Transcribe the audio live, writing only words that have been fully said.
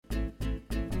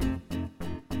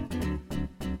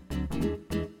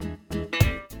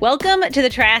Welcome to the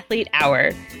Triathlete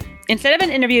Hour. Instead of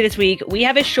an interview this week, we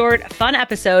have a short, fun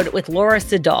episode with Laura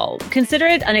Siddall. Consider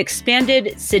it an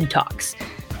expanded Sid Talks.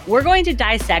 We're going to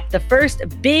dissect the first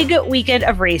big weekend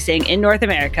of racing in North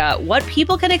America, what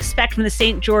people can expect from the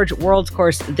St. George World's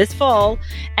Course this fall,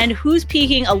 and who's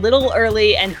peaking a little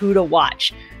early and who to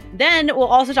watch. Then we'll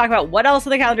also talk about what else on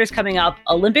the calendar is coming up,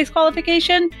 Olympics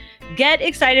qualification. Get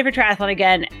excited for triathlon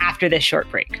again after this short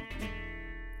break.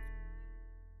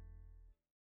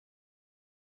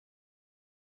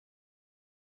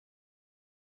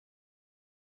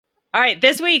 All right,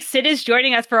 this week, Sid is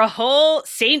joining us for a whole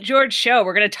St. George show.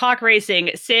 We're going to talk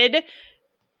racing. Sid,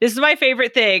 this is my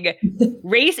favorite thing.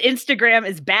 Race Instagram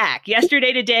is back.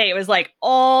 Yesterday, today, it was like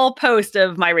all posts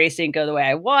of my race didn't go the way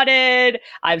I wanted.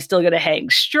 I'm still going to hang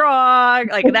strong.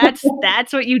 Like that's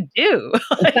what you do.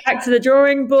 Back to the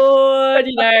drawing board,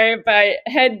 but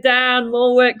head down,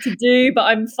 more work to do, but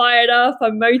I'm fired up,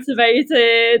 I'm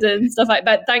motivated and stuff like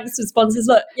that. Thanks to sponsors.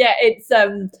 Look, yeah,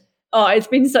 it's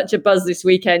been such a buzz this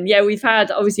weekend. Yeah, we had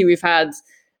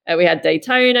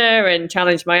Daytona and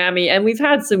Challenge Miami, and we've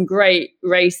had some great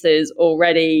races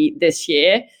already this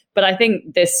year. But I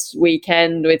think this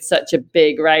weekend with such a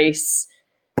big race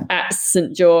at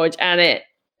St. George, and it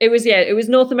was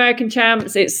North American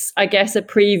champs. It's, I guess, a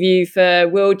preview for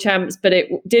world champs, but it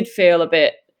did feel a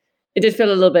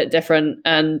little bit different.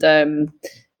 And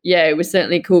it was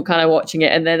certainly cool kind of watching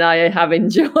it. And then I have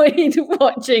enjoyed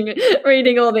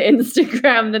reading all the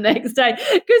Instagram the next day,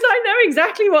 because I know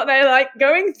exactly what they're like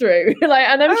going through. And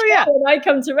I'm sure when I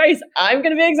come to race, I'm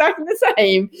going to be exactly the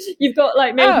same. You've got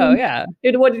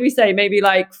what did we say? Maybe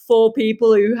like 4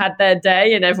 people who had their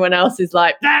day and everyone else is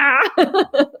like, ah!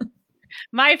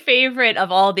 My favorite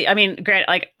of all Grant,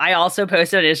 I also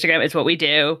posted on Instagram. It's what we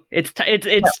do.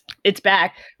 It's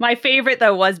back. My favorite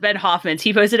though was Ben Hoffman's.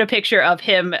 He posted a picture of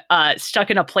him stuck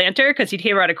in a planter because he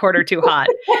came around a quarter too hot,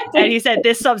 and he said,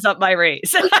 "This sums up my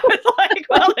race." And I was like,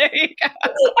 "Well, there you go."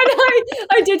 And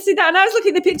I did see that, and I was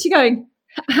looking at the picture, going,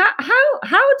 "How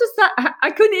does that?"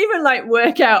 I couldn't even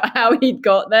work out how he'd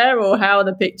got there or how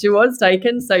the picture was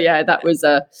taken. So yeah, that was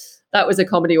a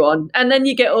comedy one. And then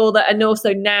you get all that, and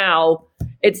also now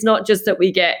it's not just that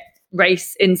we get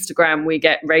race Instagram, we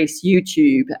get race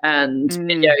YouTube and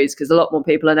videos, because a lot more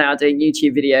people are now doing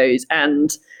YouTube videos.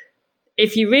 And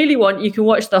if you really want, you can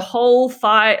watch the whole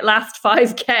last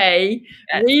 5K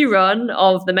rerun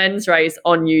of the men's race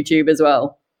on YouTube as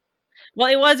well.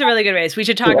 Well, it was a really good race. We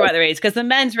should talk about the race, because the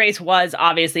men's race was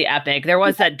obviously epic. There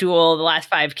was that duel, the last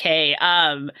 5K.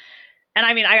 And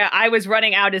I was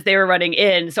running out as they were running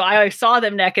in, so I saw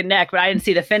them neck and neck, but I didn't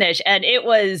see the finish. And it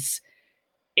was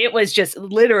just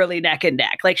literally neck and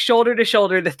neck, like shoulder to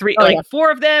shoulder, the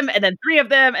 4 of them, and then 3 of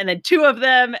them, and then 2 of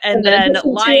them, and then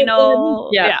Lionel.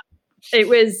 Yeah. It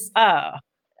was,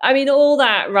 all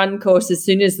that run course, as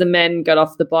soon as the men got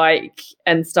off the bike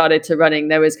and started to running,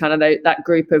 there was kind of that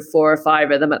group of 4 or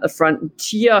 5 of them at the front,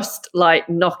 just like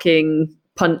knocking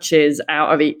punches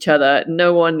out of each other,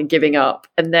 no one giving up.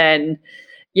 And then,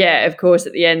 of course,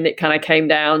 at the end, it kind of came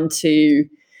down to,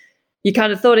 you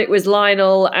kind of thought it was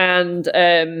Lionel and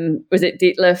was it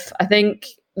Dietlef? I think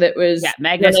that was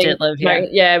Magnus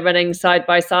Dietlef, running side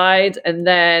by side, and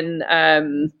then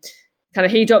kind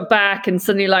of he dropped back, and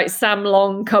suddenly Sam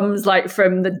Long comes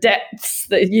from the depths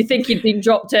that you think he'd been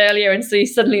dropped earlier, and so he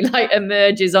suddenly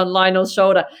emerges on Lionel's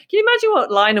shoulder. Can you imagine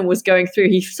what Lionel was going through?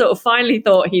 He sort of finally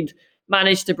thought he'd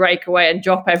managed to break away and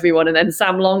drop everyone, and then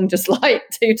Sam Long just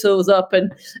two tools up and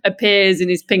appears in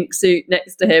his pink suit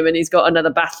next to him, and he's got another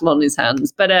battle on his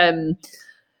hands. But and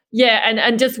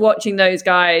just watching those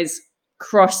guys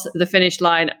cross the finish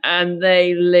line, and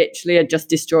they literally had just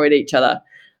destroyed each other.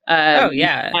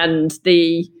 And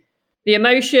the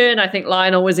emotion, I think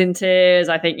Lionel was in tears.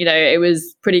 I think it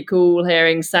was pretty cool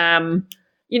hearing Sam.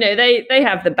 They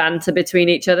have the banter between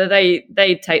each other.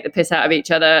 They take the piss out of each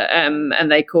other,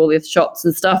 and they call the shots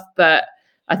and stuff. But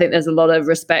I think there's a lot of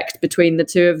respect between the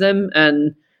two of them.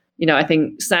 And, I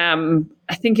think Sam,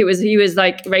 he was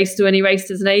raced when he raced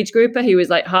as an age grouper. He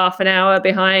was half an hour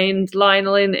behind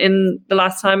Lionel in the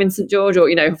last time in St. George,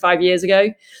 or, 5 years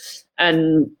ago,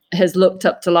 and has looked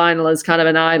up to Lionel as kind of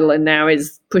an idol, and now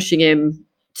is pushing him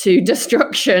to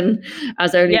destruction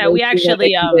as only we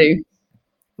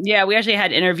actually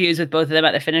had interviews with both of them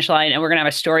at the finish line, and we're going to have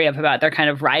a story up about their kind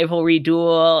of rivalry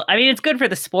duel. It's good for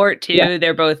the sport too. Yeah.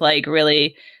 They're both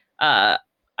really, I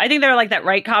think they're that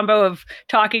right combo of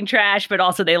talking trash, but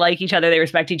also they like each other. They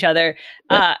respect each other.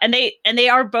 Yeah. And they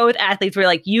are both athletes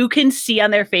where you can see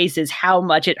on their faces how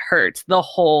much it hurts the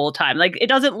whole time. It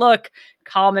doesn't look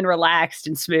calm and relaxed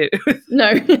and smooth.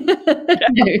 No.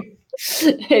 No.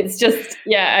 It's just,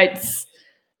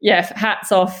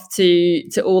 hats off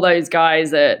to all those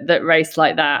guys that raced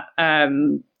like that.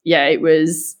 It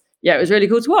was really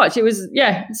cool to watch. It was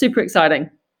super exciting.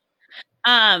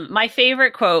 My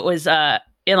favorite quote was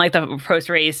in like the post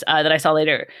race that I saw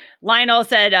later. Lionel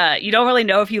said, "You don't really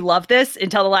know if you love this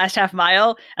until the last half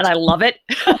mile," and I love it.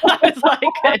 I was like,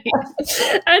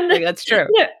 and that's true.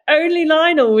 Yeah, only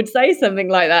Lionel would say something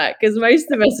like that, because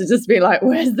most of us would just be like,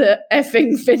 "Where's the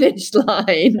effing finish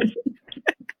line?"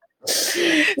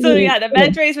 So yeah, the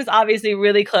men's race was obviously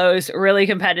really close, really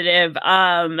competitive.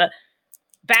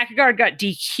 Backgaard got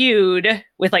DQ'd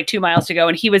with like 2 miles to go,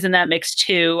 and he was in that mix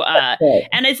too.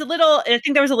 And I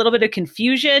think there was a little bit of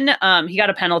confusion. He got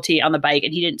a penalty on the bike,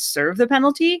 and he didn't serve the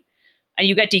penalty. And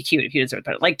you get DQ'd if you didn't serve the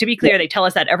penalty. Like, to be clear, they tell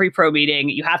us that every pro meeting.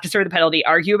 You have to serve the penalty,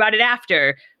 argue about it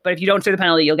after. But if you don't serve the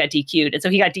penalty, you'll get DQ'd. And so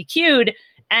he got DQ'd.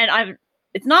 And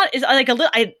it's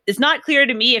not clear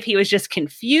to me if he was just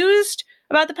confused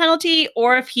about the penalty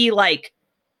or if he like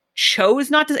chose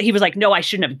not to. He was like, no, I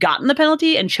shouldn't have gotten the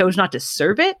penalty, and chose not to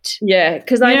serve it. Yeah,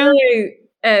 because I know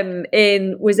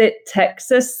in, was it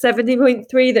Texas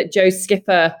 70.3 that Joe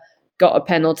Skipper got a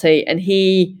penalty, and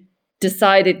he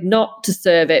decided not to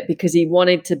serve it because he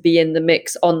wanted to be in the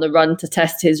mix on the run to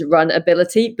test his run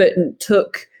ability, but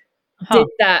did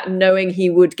that knowing he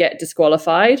would get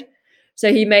disqualified.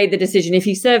 So he made the decision, if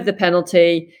he served the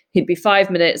penalty, he'd be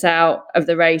 5 minutes out of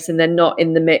the race and then not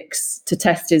in the mix to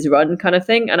test his run, kind of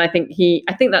thing. And I think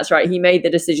that's right. He made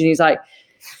the decision. He's like,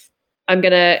 I'm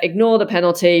going to ignore the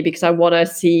penalty because I want to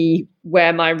see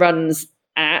where my run's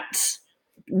at,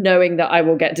 knowing that I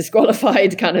will get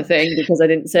disqualified, kind of thing, because I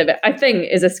didn't serve it. I think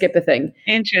is a Skipper thing.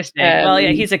 Interesting. Well,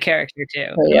 yeah, he's a character too.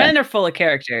 Men are full of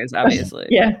characters, obviously.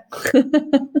 Yeah.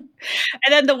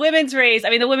 And then the women's race,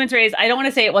 I don't want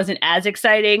to say it wasn't as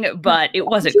exciting, but it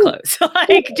wasn't close.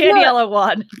 Like, Daniela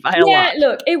won by a lot.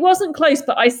 Look, it wasn't close,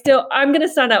 but I'm going to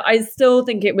stand out. I still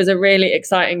think it was a really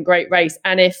exciting, great race.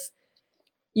 And if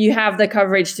you have the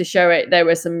coverage to show it, there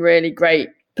were some really great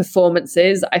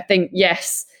performances. I think,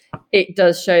 yes, it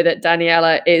does show that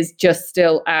Daniela is just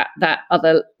still at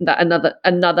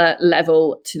another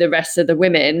level to the rest of the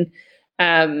women.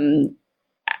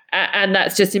 And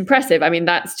that's just impressive. I mean,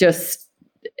 that's just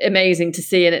amazing to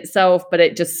see in itself, but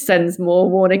it just sends more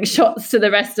warning shots to the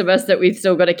rest of us that we've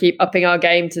still got to keep upping our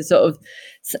game to sort of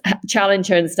challenge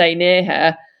her and stay near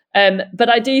her. But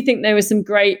I do think there were some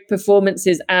great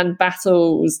performances and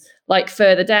battles like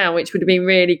further down, which would have been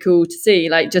really cool to see.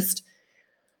 Like, just,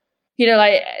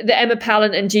 like the Emma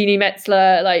Pallant and Jeannie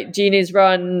Metzler, like Jeannie's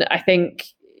run, I think,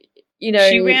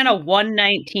 she ran a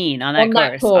 1:19 on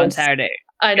that course on Saturday.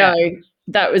 I know. Yeah.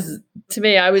 That was, to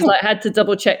me, I was like, had to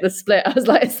double check the split. I was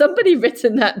like, has somebody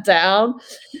written that down?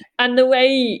 And the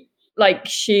way like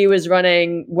she was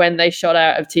running when they shot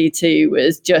out of T2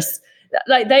 was just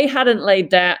like, they hadn't laid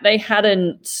down, they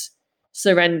hadn't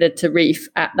surrendered to Reef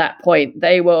at that point.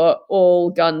 They were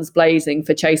all guns blazing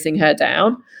for chasing her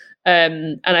down.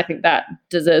 And I think that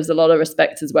deserves a lot of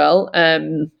respect as well.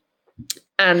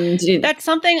 And that's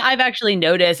something I've actually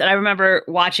noticed. And I remember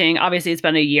watching, obviously it's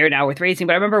been a year now with racing,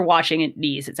 but I remember watching at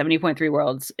Nice at 70.3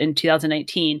 Worlds in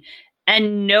 2019,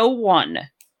 and none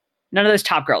of those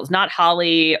top girls, not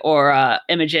Holly or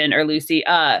Imogen or Lucy,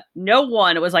 no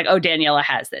one was like, oh, Daniela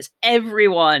has this.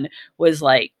 Everyone was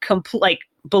like,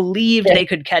 believed they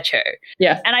could catch her.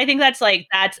 Yeah. And I think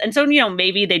and so,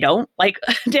 maybe they don't, like,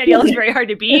 Daniela is very hard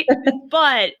to beat,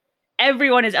 but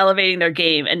everyone is elevating their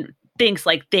game and thinks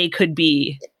like they could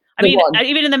be. I mean,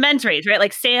 even in the men's race, right?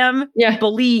 Like, Sam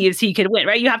believes he can win,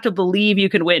 right? You have to believe you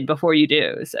can win before you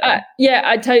do. So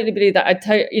I totally believe that.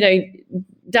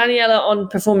 Daniela on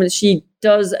performance, she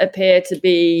does appear to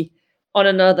be on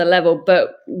another level,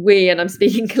 but and I'm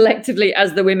speaking collectively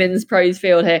as the women's pros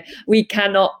field here, we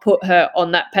cannot put her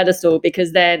on that pedestal,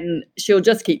 because then she'll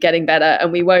just keep getting better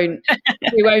and we won't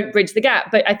bridge the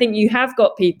gap. But I think you have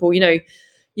got people,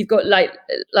 you've got like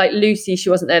Lucy, she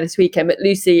wasn't there this weekend, but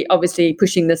Lucy obviously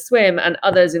pushing the swim, and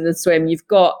others in the swim. You've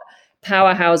got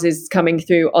powerhouses coming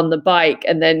through on the bike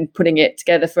and then putting it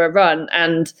together for a run.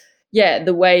 And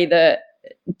the way that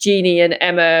Jeannie and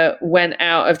Emma went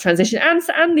out of transition,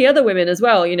 and the other women as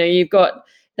well.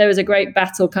 There was a great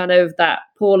battle, kind of that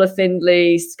Paula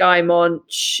Findlay, Sky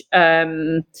Monch,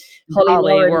 Holly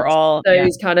Lawrence, were all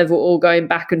kind of were all going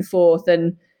back and forth,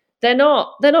 and they're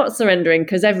not surrendering,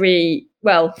 because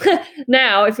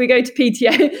now if we go to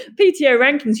PTO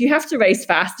rankings, you have to race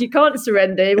fast. You can't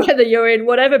surrender whether you're in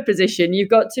whatever position. You've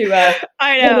got to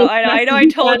I know I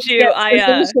told you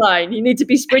finish line. You need to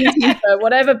be sprinting for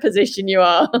whatever position you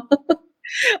are.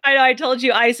 I know I told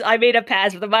you I made a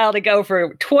pass with a mile to go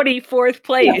for 24th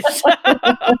place.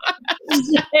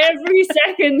 Every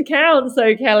second counts,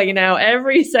 though, Kelly. Now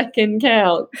every second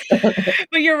counts.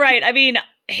 But you're right. I mean,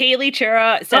 Haley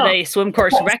Chura set a swim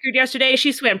course record yesterday.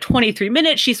 She swam 23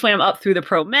 minutes. She swam up through the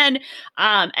pro men.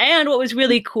 And what was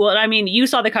really cool, and I mean, you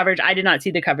saw the coverage. I did not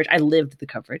see the coverage. I lived the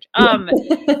coverage.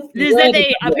 Is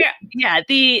that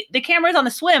the cameras on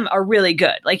the swim are really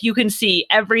good. Like you can see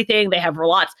everything. They had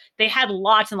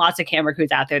lots and lots of camera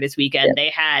crews out there this weekend. Yeah. They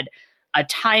had a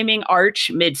timing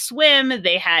arch mid-swim.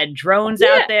 They had drones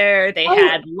out there. They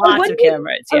had lots of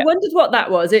cameras. Yeah. I wondered what that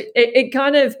was. It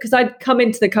kind of, because I'd come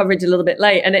into the coverage a little bit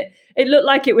late, and it looked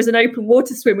like it was an open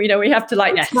water swim. You know, we have to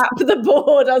tap the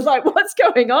board. I was like, what's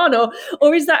going on?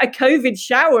 Or is that a COVID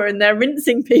shower and they're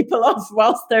rinsing people off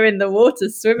whilst they're in the water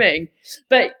swimming?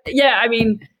 But yeah, I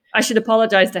mean, I should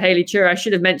apologize to Haley Chura. I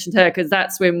should have mentioned her because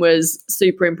that swim was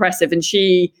super impressive, and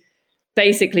she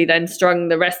basically then strung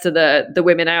the rest of the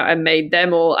women out and made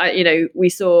them all,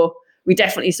 we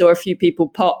definitely saw a few people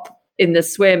pop in the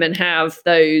swim and have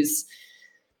those,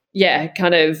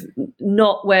 kind of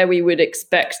not where we would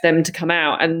expect them to come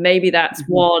out. And maybe that's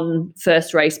one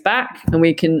first race back, and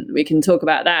we can talk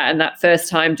about that. And that first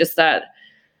time, just that,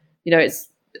 it's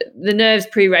the nerves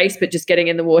pre-race, but just getting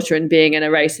in the water and being in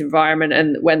a race environment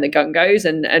and when the gun goes,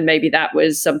 and maybe that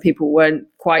was, some people weren't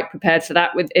quite prepared for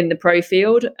that within the pro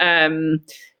field.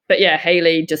 But yeah,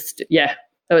 Haley that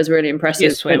was really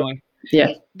impressive.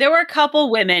 Yeah. There were a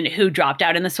couple women who dropped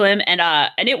out in the swim, and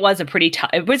it was a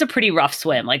pretty rough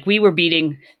swim. Like we were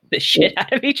beating the shit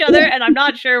out of each other, and I'm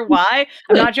not sure why.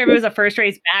 I'm not sure if it was a first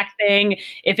race back thing,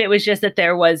 if it was just that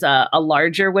there was a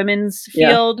larger women's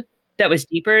field that was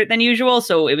deeper than usual,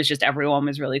 so it was just everyone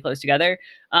was really close together.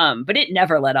 But it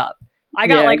never let up. I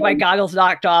got my goggles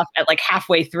knocked off at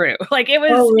halfway through.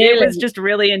 It was just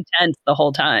really intense the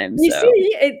whole time. You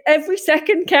see, every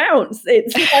second counts.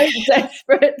 It's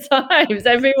desperate times.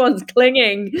 Everyone's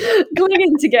clinging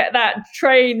to get that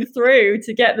train through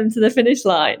to get them to the finish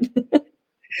line.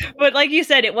 But like you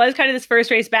said, it was kind of this first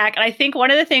race back. And I think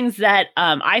one of the things that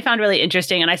I found really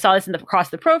interesting, and I saw this across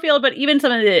the pro field, but even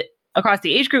some of the across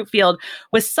the age group field,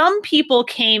 was some people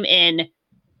came in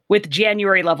with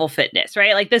January level fitness,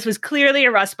 right? Like this was clearly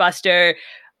a rust buster.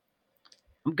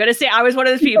 I'm going to say I was one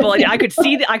of those people. I could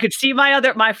see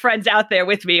my friends out there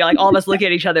with me, like all of us looking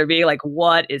at each other being like,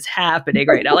 what is happening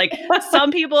right now? Like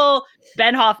some people,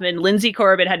 Ben Hoffman, Lindsay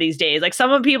Corbin had these days. Like some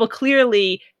of the people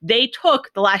clearly, they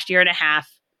took the last year and a half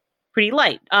pretty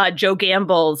light. Joe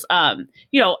Gamble's, and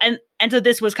so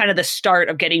this was kind of the start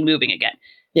of getting moving again.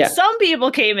 Yeah. Some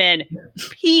people came in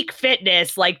peak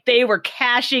fitness, like they were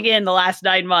cashing in the last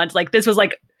 9 months. Like this was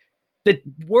like the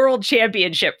world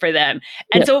championship for them.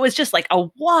 And so it was just like a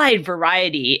wide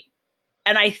variety.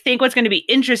 And I think what's going to be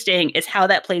interesting is how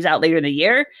that plays out later in the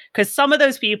year, because some of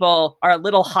those people are a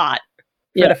little hot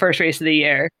for the first race of the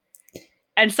year.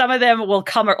 And some of them will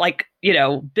come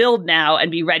build now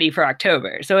and be ready for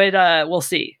October. So we'll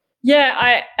see.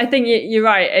 Yeah, I think you're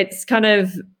right. It's kind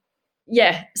of,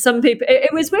 some people,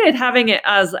 it was weird having it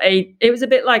it was a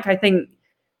bit like, I think,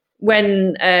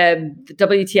 when the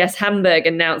WTS Hamburg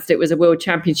announced it was a world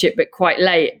championship, but quite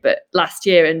late, but last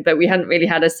year, but we hadn't really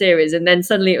had a series. And then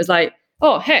suddenly it was like,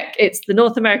 oh, heck, it's the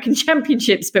North American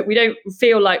Championships, but we don't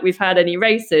feel like we've had any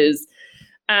races.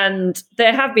 And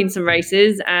there have been some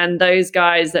races, and those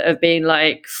guys that have been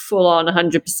like full on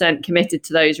 100% committed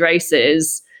to those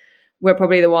races were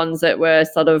probably the ones that were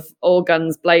sort of all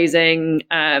guns blazing.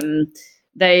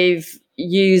 They've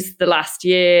used the last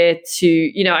year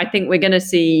to, I think we're going to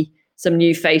see some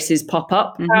new faces pop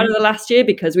up out of the last year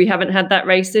because we haven't had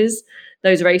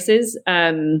those races.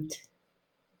 And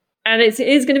it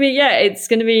is going to be, it's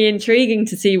going to be intriguing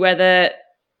to see whether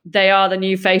they are the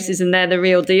new faces and they're the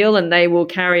real deal, and they will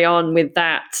carry on with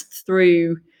that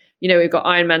through, we've got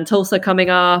Ironman Tulsa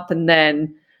coming up, and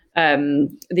then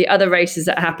the other races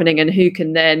that are happening, and who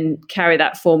can then carry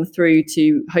that form through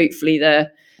to hopefully the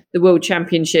world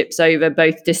championships over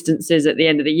both distances at the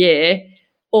end of the year.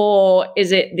 Or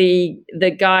is it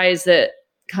the guys that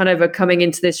kind of are coming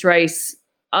into this race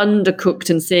undercooked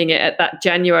and seeing it at that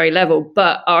January level,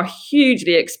 but are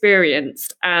hugely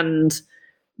experienced and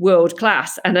world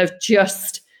class and have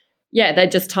just, they're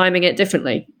just timing it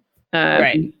differently.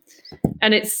 Right.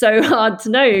 And it's so hard to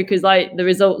know because like the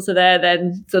results are there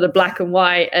then sort of black and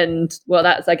white, and well,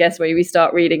 that's I guess where we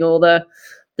start reading all the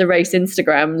race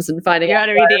Instagrams and finding out.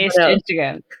 You got to read the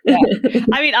Instagram. Yeah.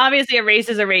 I mean, obviously a race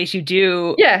is a race. You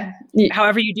do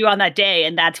however you do on that day,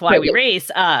 and that's why we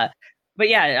race. But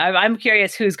yeah, I'm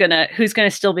curious who's gonna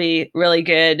still be really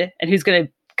good and who's gonna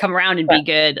come around and be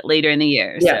good later in the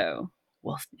year. Yeah. So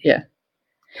we'll see. Yeah.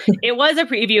 It was a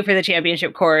preview for the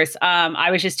championship course.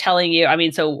 I was just telling you, I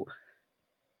mean, so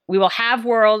we will have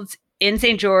Worlds in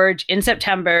St. George in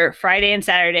September, Friday and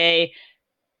Saturday.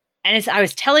 And I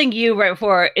was telling you right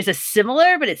before, it's a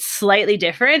similar, but it's slightly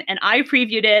different. And I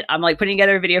previewed it. I'm like putting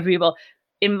together a video for people.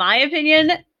 In my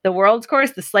opinion, the Worlds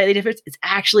course, the slightly different, it's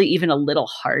actually even a little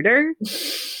harder.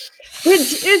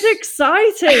 Which is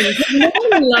exciting.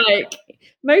 Like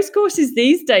most courses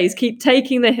these days keep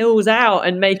taking the hills out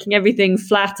and making everything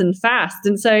flat and fast.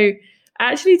 And so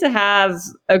actually to have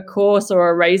a course or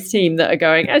a race team that are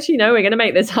going, actually, no, we're going to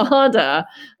make this harder,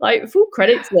 like full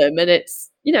credit to them. And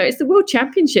it's, it's the World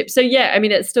Championship. So yeah, I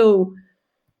mean, it still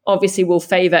obviously will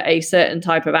favor a certain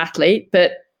type of athlete,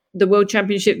 but the World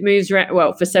Championship moves around,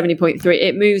 well, for 70.3,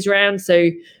 it moves around. So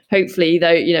hopefully, though,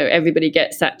 everybody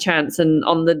gets that chance. And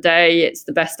on the day, it's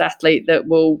the best athlete that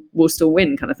will still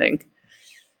win, kind of thing.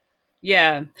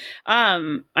 Yeah. I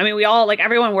mean, we all, like,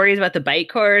 everyone worries about the bike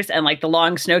course and like the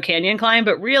long snow canyon climb,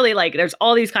 but really, like, there's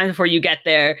all these climbs before you get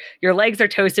there. Your legs are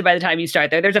toasted by the time you start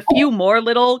there. There's a few more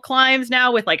little climbs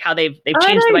now with like how they've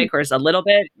changed the bike course a little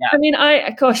bit. Yeah. I mean,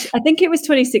 I think it was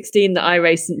 2016 that I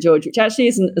raced St. George, which actually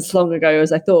isn't as long ago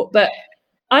as I thought, but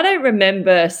I don't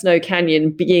remember Snow Canyon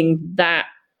being that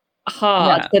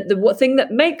hard. Yeah. But the thing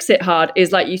that makes it hard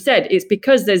is, like you said, it's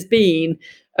because there's been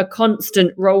a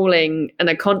constant rolling and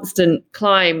a constant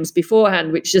climbs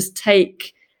beforehand, which just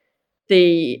take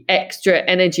the extra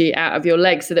energy out of your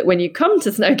legs, so that when you come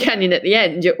to Snow Canyon at the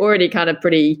end, you're already kind of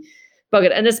pretty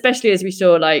buggered. And especially as we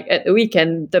saw, like at the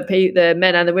weekend, the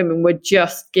men and the women were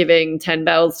just giving 10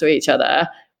 bells to each other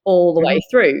all the way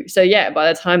through. So yeah,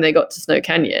 by the time they got to Snow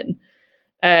Canyon,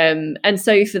 and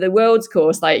so for the Worlds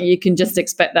course, like you can just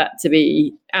expect that to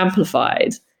be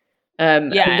amplified. I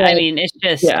mean, it's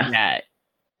just that.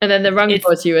 And then the run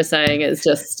course you were saying is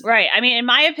just... Right. I mean, in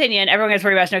my opinion, everyone gets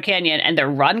worried about Snow Canyon, and the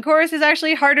run course is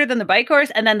actually harder than the bike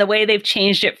course. And then the way they've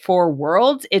changed it for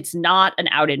Worlds, it's not an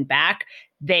out and back.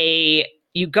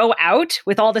 You go out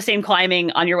with all the same climbing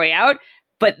on your way out,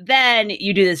 but then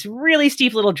you do this really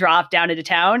steep little drop down into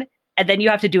town, and then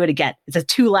you have to do it again. It's a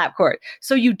 2-lap course.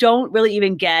 So you don't really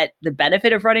even get the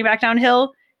benefit of running back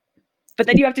downhill, but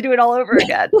then you have to do it all over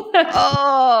again. So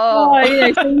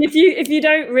if you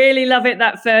don't really love it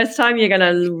that first time, you're going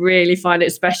to really find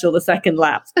it special the second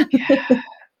lap.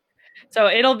 So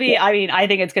it'll be, I mean, I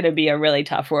think it's going to be a really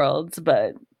tough Worlds,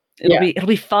 but it'll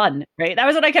be fun, right? That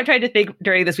was what I kept trying to think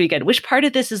during this weekend. Which part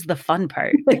of this is the fun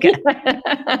part?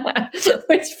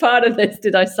 Which part of this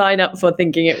did I sign up for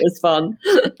thinking it was fun?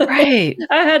 Right.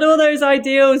 I had all those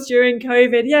ideals during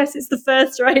COVID. Yes, it's the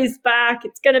first race back.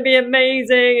 It's going to be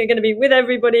amazing. You're going to be with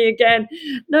everybody again.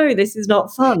 No, this is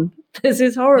not fun. This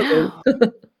is horrible.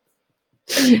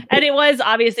 And it was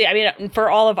obviously, I mean,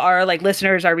 for all of our like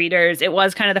listeners, our readers, it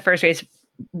was kind of the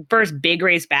first big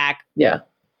race back. Yeah.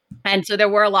 And so there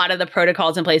were a lot of the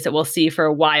protocols in place that we'll see for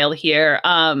a while here.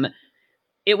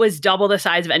 It was double the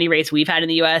size of any race we've had in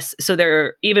the US. So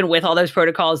even with all those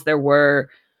protocols, there were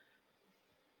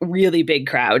really big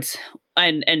crowds,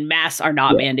 and masks are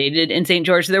not mandated in St.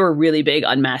 George. So there were really big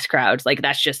unmasked crowds. Like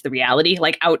that's just the reality.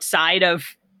 Like outside of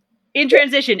in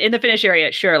transition in the finish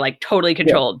area, sure, like totally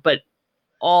controlled, but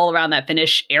all around that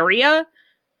finish area,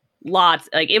 lots,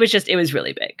 like it was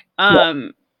really big.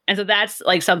 And so that's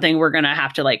like something we're going to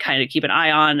have to like kind of keep an eye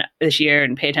on this year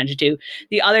and pay attention to.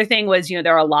 The other thing was,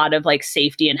 there are a lot of like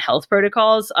safety and health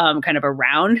protocols kind of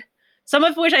around, some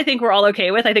of which I think we're all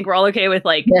okay with. I think we're all okay with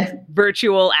like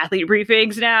virtual athlete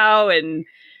briefings now and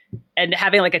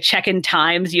having like a check-in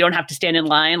times. You don't have to stand in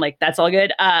line. Like that's all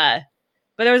good. But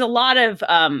there was a lot of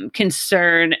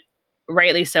concern,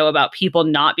 rightly so, about people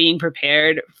not being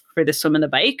prepared for the swim and the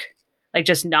bike. Like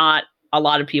just not a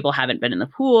lot of people haven't been in the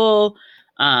pool.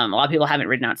 A lot of people haven't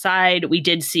ridden outside. We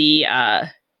did see,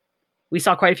 we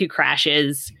saw quite a few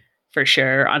crashes for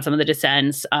sure on some of the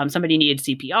descents. Somebody needed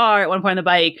CPR at one point on the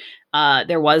bike.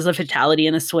 There was a fatality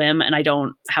in the swim, and I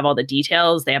don't have all the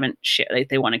details. They haven't shared, like,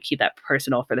 they want to keep that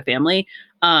personal for the family.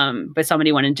 But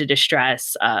somebody went into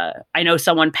distress. I know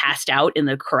someone passed out in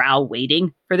the corral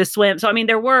waiting for the swim. So, I mean,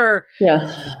 there were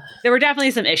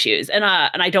definitely some issues. And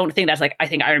I don't think that's like, I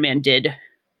think Ironman did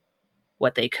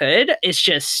what they could. It's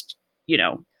just,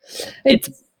 it's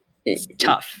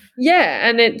tough. Yeah.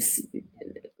 And it's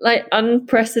like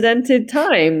unprecedented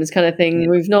times kind of thing.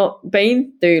 We've not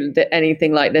been through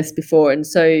anything like this before. And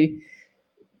so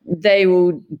they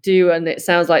will do, and it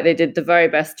sounds like they did the very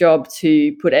best job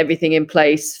to put everything in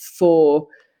place for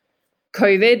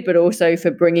COVID, but also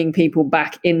for bringing people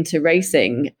back into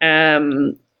racing.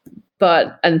 And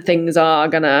things are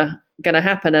gonna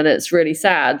happen, and it's really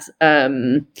sad.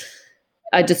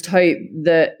 I just hope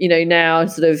that, now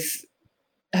sort of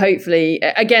hopefully,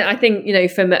 again, I think,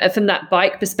 from that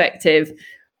bike perspective,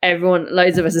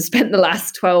 loads of us have spent the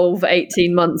last 12,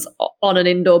 18 months on an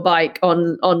indoor bike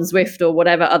on Zwift or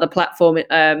whatever other platform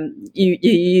you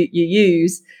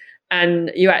use.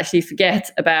 And you actually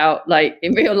forget about, like,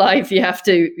 in real life, you have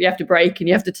to brake and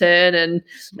you have to turn, and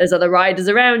there's other riders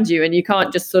around you, and you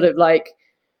can't just sort of like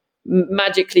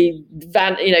magically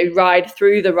ride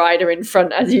through the rider in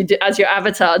front as your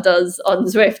avatar does on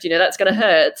Zwift. That's going to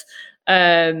hurt.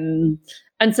 And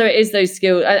so it is those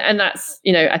skills, and that's,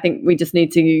 I think we just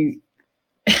need to,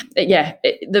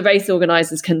 the race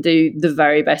organizers can do the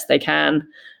very best they can.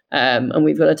 And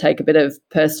we've got to take a bit of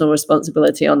personal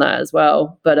responsibility on that as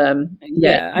well. But I mean,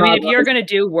 if you're going to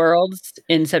do Worlds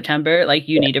in September, like,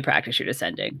 you need to practice your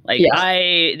descending. Like,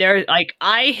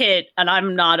 I hit, and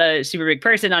I'm not a super big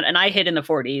person, and I hit in the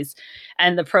 40s,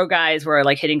 and the pro guys were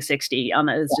like hitting 60 on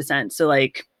those descent. So,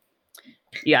 like,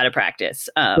 you got to practice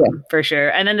for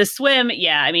sure. And then the swim,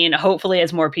 I mean, hopefully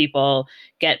as more people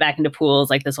get back into pools,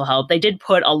 like, this will help. They did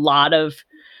put a lot of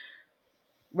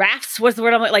rafts, was the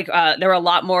word I'm like, there were a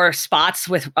lot more spots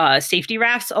with safety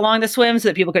rafts along the swim so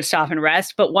that people could stop and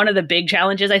rest. But one of the big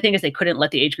challenges, I think, is they couldn't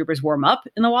let the age groupers warm up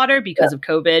in the water because of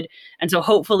COVID. And so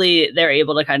hopefully they're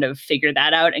able to kind of figure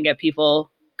that out and get people,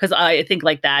 because I think,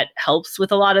 like, that helps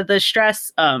with a lot of the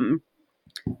stress of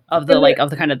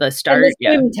the kind of the start. And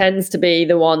the swim tends to be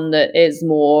the one that is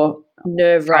more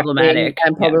nerve-wracking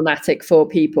and problematic for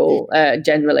people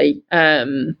generally.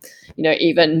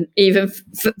 Even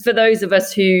for those of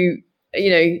us who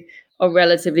are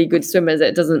relatively good swimmers,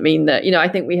 it doesn't mean that, I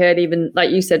think we heard, even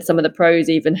like you said, some of the pros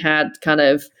even had kind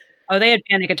of they had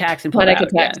panic attacks and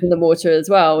attacks in the water as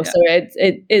well. So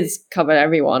it is covered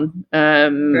everyone.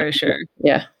 For sure.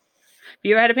 Yeah.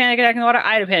 You ever had a panic attack in the water?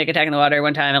 I had a panic attack in the water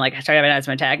one time, and like I started having an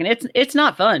asthma attack, and it's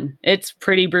not fun. It's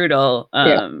pretty brutal.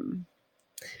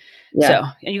 So,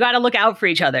 and you got to look out for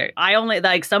each other. I only,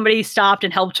 like, somebody stopped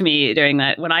and helped me during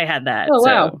that when I had that. Oh,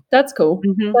 wow. That's cool.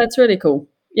 Mm-hmm. That's really cool.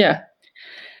 Yeah.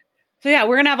 So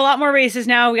we're going to have a lot more races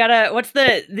now. We got to, what's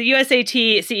the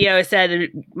USAT CEO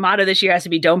said, motto this year has to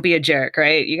be, don't be a jerk,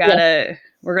 right? You got to,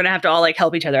 we're going to have to all, like,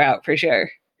 help each other out for sure.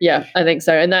 Yeah, I think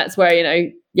so. And that's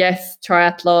where, yes,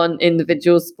 triathlon,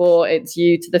 individual sport, it's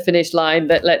you to the finish line,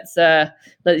 but let's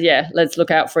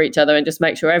look out for each other and just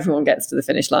make sure everyone gets to the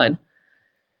finish line.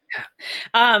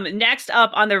 Next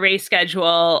up on the race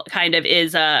schedule kind of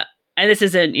is and this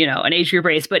isn't, an age group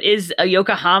race, but is a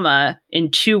Yokohama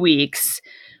in 2 weeks,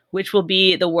 which will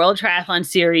be the World Triathlon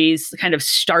Series kind of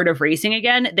start of racing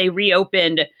again. They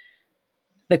reopened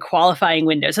the qualifying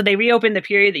window. So they reopened the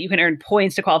period that you can earn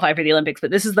points to qualify for the Olympics, but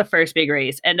this is the first big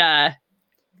race. And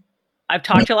I've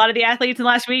talked to a lot of the athletes in the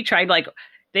last week,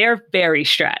 they're very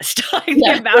stressed.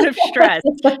 The amount of stress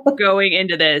going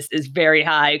into this is very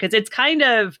high, because it's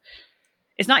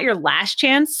it's not your last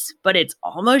chance, but it's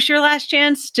almost your last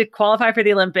chance to qualify for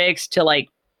the Olympics, to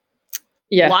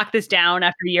lock this down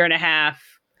after a year and a half.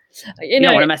 You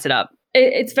don't want to mess it up.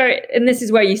 It's and this is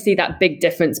where you see that big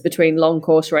difference between long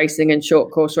course racing and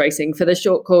short course racing. For the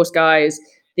short course guys,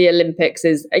 the Olympics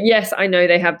is, yes, I know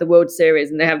they have the World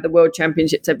Series and they have the World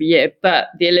Championships every year, but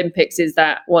the Olympics is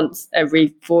that once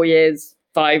every 4 years,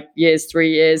 5 years,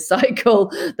 3 years cycle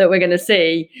that we're going to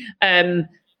see. And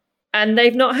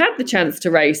they've not had the chance to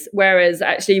race. Whereas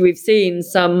actually we've seen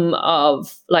some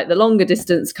of, like, the longer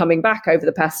distance coming back over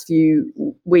the past few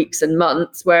weeks and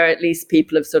months, where at least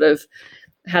people have sort of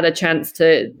had a chance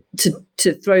to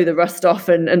throw the rust off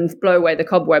and blow away the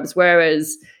cobwebs.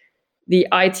 Whereas the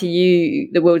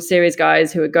ITU, the World Series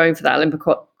guys who are going for that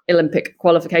Olympic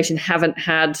qualification, haven't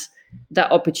had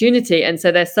that opportunity. And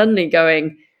so they're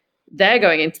going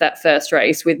into that first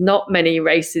race with not many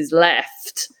races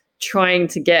left, trying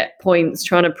to get points,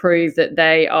 trying to prove that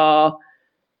they are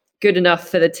good enough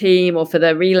for the team or for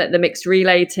the mixed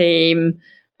relay team,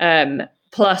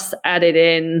 plus added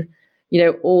in,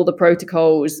 all the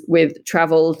protocols with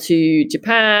travel to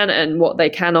Japan and what they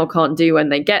can or can't do when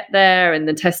they get there, and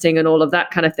the testing and all of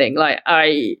that kind of thing.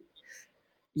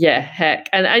 Heck.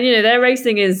 And their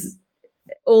racing is,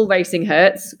 all racing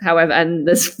hurts, however, and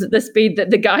the speed that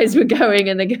the guys were going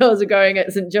and the girls were going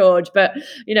at St. George. But,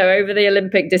 over the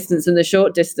Olympic distance and the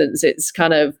short distance, it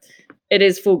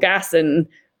is full gas, and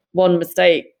one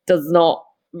mistake does not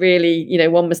really,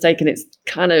 one mistake and it's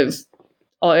kind of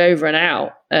over and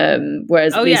out.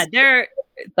 Whereas their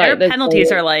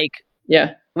penalties are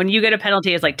when you get a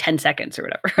penalty, it's like 10 seconds or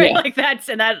whatever, right? Like that's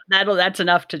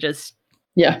enough to just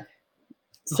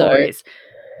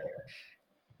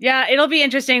it'll be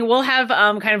interesting. We'll have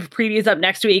kind of previews up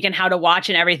next week and how to watch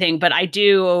and everything, but I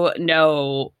do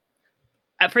know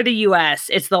for the US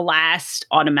it's the last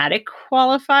automatic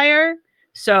qualifier,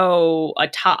 So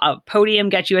a podium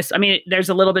gets you I mean, there's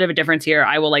a little bit of a difference here.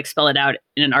 I will like spell it out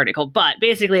in an article, but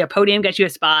basically a podium gets you a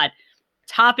spot.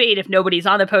 Top 8, if nobody's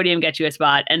on the podium, gets you a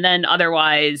spot. And then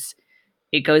otherwise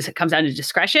it comes down to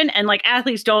discretion. And like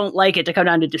athletes don't like it to come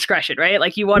down to discretion, right?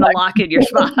 Like you want to lock in your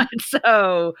spot.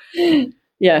 So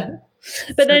yeah.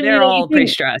 But so then they're all pretty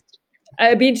stressed.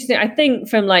 It'd be interesting. I think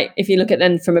from like, if you look at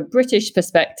them from a British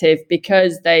perspective,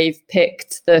 because they've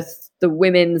picked the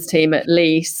women's team at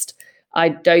least,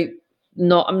 I'm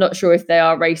not sure if they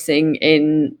are racing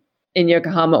in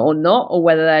Yokohama or not, or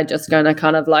whether they're just going to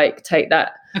kind of like take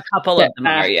that. A couple of them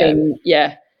are,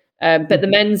 yeah. But for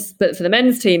the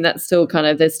men's team, that's still kind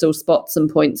of, there's still spots and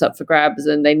points up for grabs,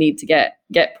 and they need to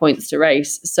get points to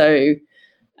race. So,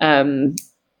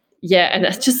 yeah, and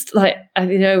that's just like,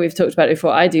 we've talked about it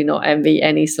before. I do not envy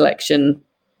any selection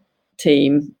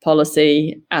team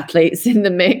policy athletes in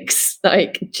the mix.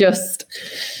 Like, just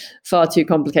far too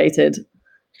complicated.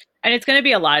 And it's going to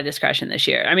be a lot of discretion this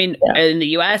year. I mean, in the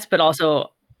US, but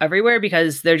also everywhere,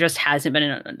 because there just hasn't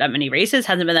been that many races,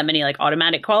 hasn't been that many like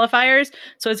automatic qualifiers.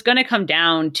 So it's going to come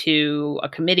down to a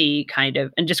committee kind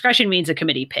of, and discretion means a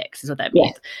committee picks is what that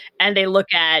means. And they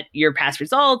look at your past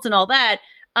results and all that.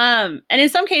 And in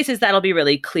some cases that'll be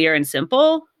really clear and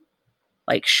simple,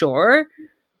 like, sure.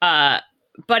 But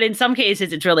in some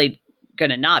cases it's really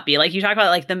going to not be. Like you talk about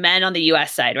like the men on the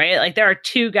US side, right? Like there are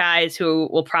 2 guys who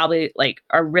will probably like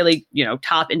are really,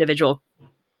 top individual,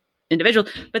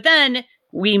 but then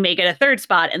we may get a 3rd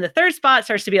spot, and the 3rd spot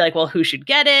starts to be like, well, who should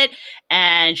get it?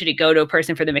 And should it go to a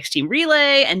person for the mixed team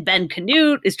relay? And Ben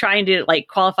Canute is trying to like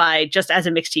qualify just as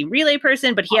a mixed team relay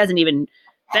person, but he hasn't even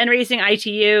been racing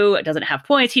ITU. It doesn't have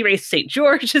points. He raced St.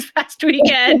 George this past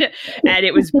weekend, and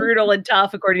it was brutal and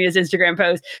tough according to his Instagram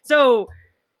post. So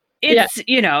it's,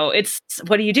 it's,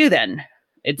 what do you do then?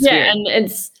 It's weird. And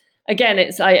it's, again,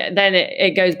 it's then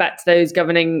it goes back to those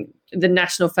governing the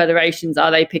national federations.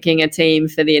 Are they picking a team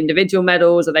for the individual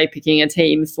medals? Are they picking a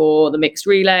team for the mixed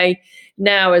relay?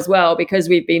 Now as well, because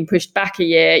we've been pushed back a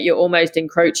year, you're almost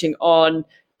encroaching on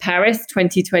Paris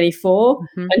 2024.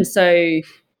 Mm-hmm. And so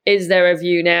is there a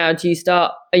view now?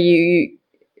 Are you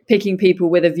picking people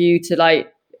with a view to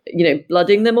like,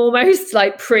 blooding them almost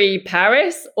like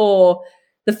pre-Paris, or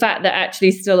the fact that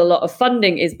actually still a lot of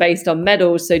funding is based on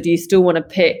medals? So do you still want to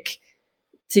pick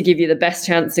to give you the best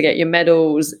chance to get your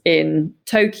medals in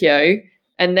Tokyo,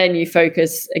 and then you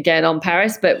focus again on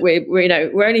Paris? But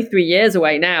we're only 3 years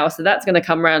away now, so that's going to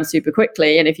come around super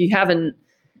quickly. And if you haven't,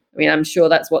 I'm sure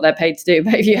that's what they're paid to do,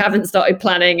 but if you haven't started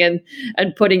planning and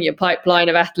putting your pipeline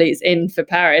of athletes in for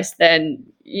Paris, then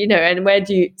and where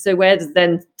does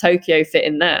then Tokyo fit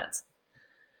in that?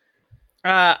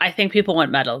 I think people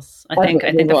want medals. I think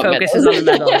the focus is on the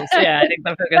medals. Yeah, I think the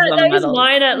focus is on the medals.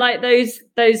 Minor, like those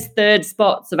 3rd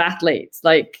spots of athletes,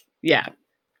 like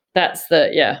that's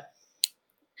the.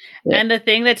 And the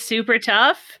thing that's super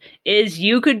tough is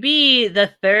you could be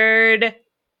the 3rd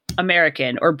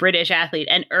American or British athlete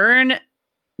and earn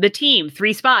the team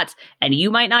 3 spots, and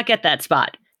you might not get that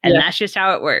spot. And that's just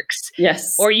how it works.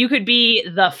 Yes. Or you could be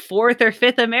the 4th or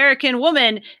 5th American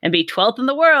woman and be 12th in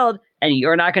the world, and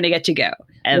you're not going to get to go.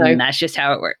 And that's just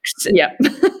how it works. Yeah.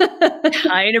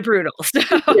 Kind of brutal.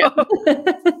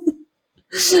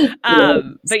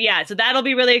 But yeah, so that'll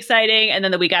be really exciting. And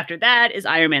then the week after that is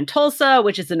Ironman Tulsa,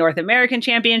 which is the North American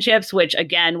Championships, which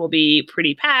again will be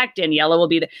pretty packed. Daniela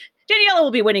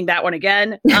will be winning that one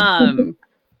again.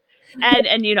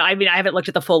 And I haven't looked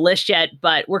at the full list yet,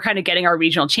 but we're kind of getting our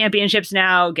regional championships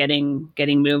now, getting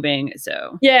moving.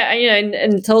 So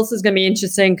and Tulsa's going to be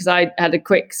interesting, because I had a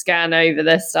quick scan over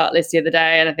the start list the other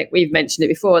day, and I think we've mentioned it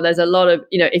before. There's a lot of,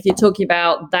 if you're talking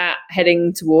about that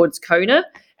heading towards Kona,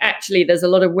 actually there's a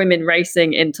lot of women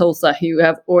racing in Tulsa who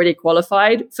have already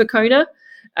qualified for Kona.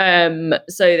 So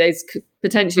there's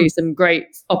potentially some great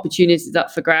opportunities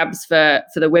up for grabs for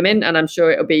the women, and I'm sure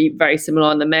it'll be very similar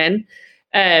on the men.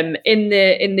 In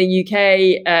the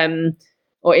UK,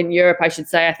 or in Europe, I should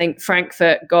say, I think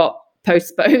Frankfurt got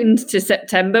postponed to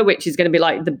September, which is going to be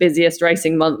like the busiest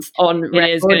racing month on record. It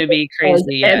is going to be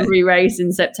crazy. Every race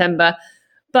in September.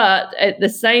 But at the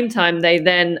same time, they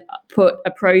then put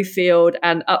a pro field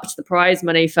and upped the prize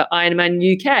money for Ironman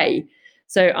UK.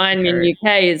 So Ironman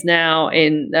UK is now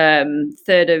in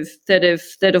 3rd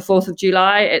or 4th of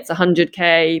July. It's a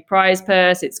 100K prize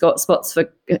purse. It's got spots for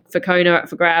Kona up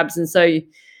for grabs, and so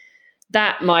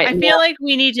that might. I feel like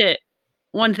we need to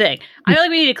one thing. I feel like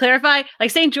we need to clarify,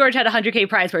 like St. George had a 100K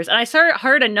prize purse. And I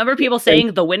heard a number of people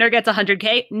saying the winner gets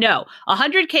 100K. No,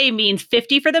 100K means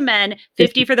 50 for the men,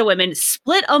 50 for the women,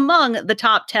 split among the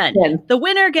top 10. The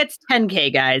winner gets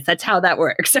 10K, guys. That's how that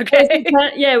works. Okay.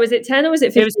 Was it 10 or was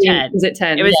it 15? It was 10. Was it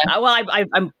 10? It was, well,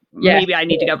 I'm maybe I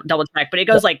need to go double check, but it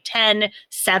goes like 10,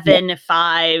 7,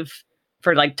 5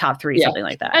 for like top 3, something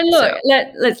like that. And look,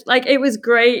 let's like, it was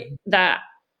great that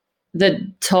the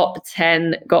top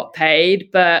 10 got paid,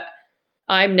 but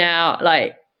I'm now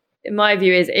like, my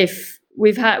view is if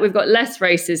we've got less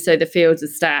races, so the fields are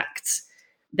stacked,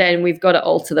 then we've got to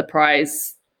alter the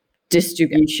prize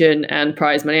distribution and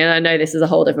prize money. And I know this is a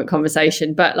whole different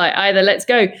conversation, but like either let's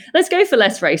go for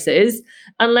less races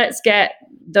and let's get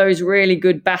those really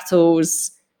good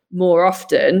battles more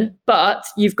often, but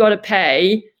you've got to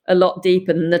pay a lot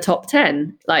deeper than the top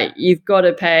 10. Like you've got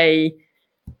to pay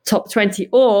top 20,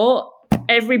 or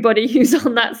everybody who's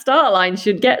on that start line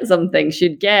should get something,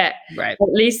 at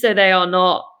least so they are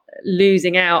not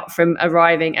losing out from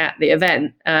arriving at the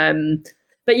event.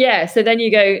 But yeah, so then you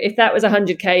go, if that was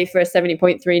 100K for a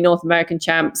 70.3 North American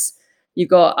champs, you've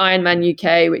got Ironman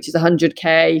UK, which is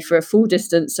 100K for a full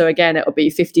distance. So again, it'll be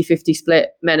 50-50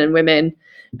 split men and women.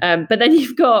 But then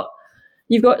you've got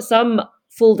some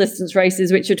full distance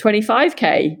races, which are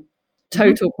 25K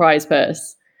total prize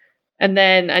purse.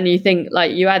 And you think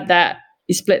like you add that,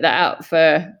 you split that out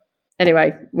for,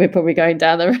 anyway, we're probably going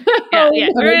down the road. Yeah.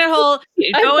 We're in a whole,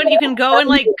 you can go and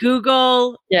like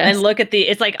Google and look at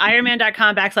it's like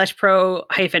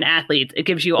ironman.com/pro-athletes. It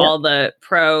gives you all the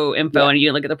pro info and you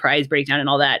can look at the prize breakdown and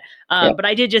all that. But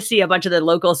I did just see a bunch of the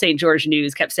local St. George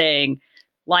news kept saying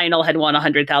Lionel had won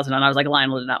 100,000, and I was like,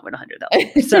 Lionel did not win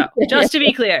 100,000. So just to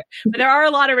be clear, but there are a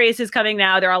lot of races coming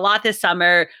now. There are a lot this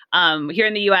summer. Here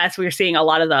in the US, we're seeing a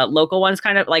lot of the local ones,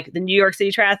 kind of like the New York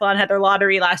City Triathlon had their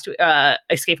lottery last week.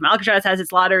 Escape from Alcatraz has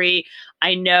its lottery.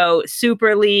 I know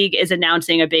Super League is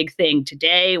announcing a big thing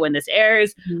today when this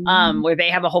airs, where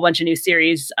they have a whole bunch of new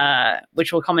series,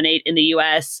 which will culminate in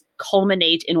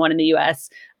one in the US.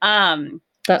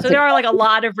 So there are like a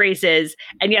lot of races,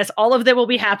 and yes, all of them will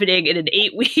be happening in an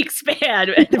 8-week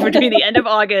span between the end of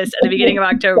August and the beginning of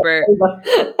October. But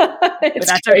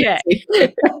that's okay.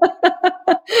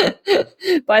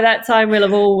 By that time, we'll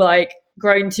have all like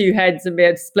grown 2 heads and be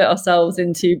able to split ourselves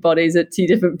in 2 bodies at 2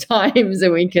 different times,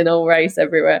 and we can all race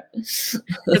everywhere.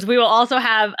 Because we will also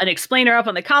have an explainer up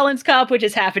on the Collins Cup, which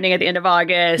is happening at the end of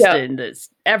August, and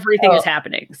everything is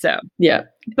happening. So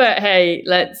but hey,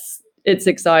 it's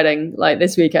exciting. Like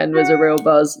this weekend was a real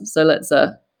buzz. So let's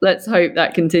hope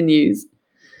that continues.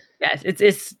 Yes,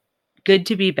 it's good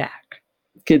to be back.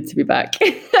 Good to be back.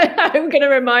 I'm going to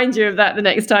remind you of that the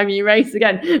next time you race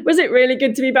again. Was it really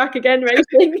good to be back again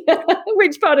racing?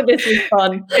 Which part of this was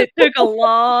fun? It took a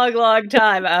long, long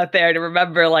time out there to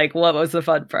remember like what was the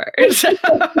fun part. And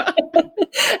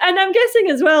I'm guessing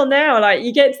as well now, like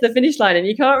you get to the finish line and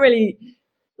you can't really.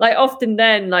 Like often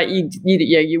then, like you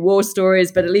war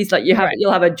stories, but at least like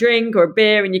you'll have a drink or a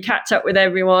beer and you catch up with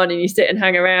everyone and you sit and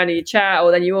hang around and you chat,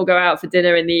 or then you all go out for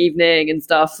dinner in the evening and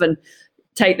stuff and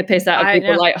take the piss out of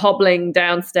people like hobbling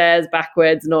downstairs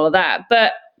backwards and all of that.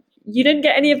 But you didn't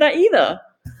get any of that either.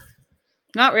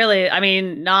 Not really. I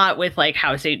mean, not with like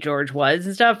how St. George was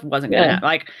and stuff. Wasn't gonna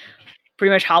like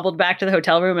pretty much hobbled back to the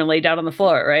hotel room and laid down on the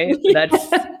floor. Right.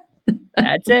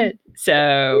 That's it.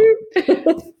 So.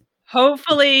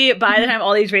 Hopefully by the time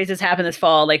all these races happen this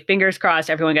fall, like fingers crossed,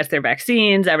 everyone gets their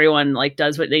vaccines, everyone like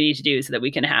does what they need to do so that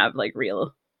we can have like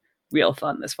real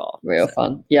fun this fall. Real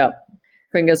fun. Yeah.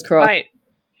 Fingers crossed. All right.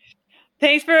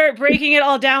 Thanks for breaking it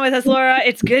all down with us, Laura.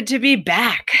 It's good to be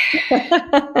back.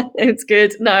 It's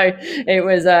good. No, it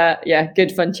was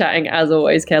good fun chatting as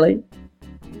always, Kelly.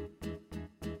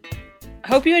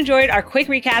 Hope you enjoyed our quick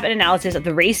recap and analysis of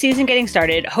the race season getting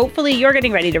started. Hopefully you're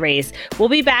getting ready to race. We'll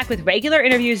be back with regular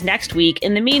interviews next week.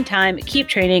 In the meantime, keep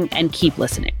training and keep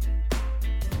listening.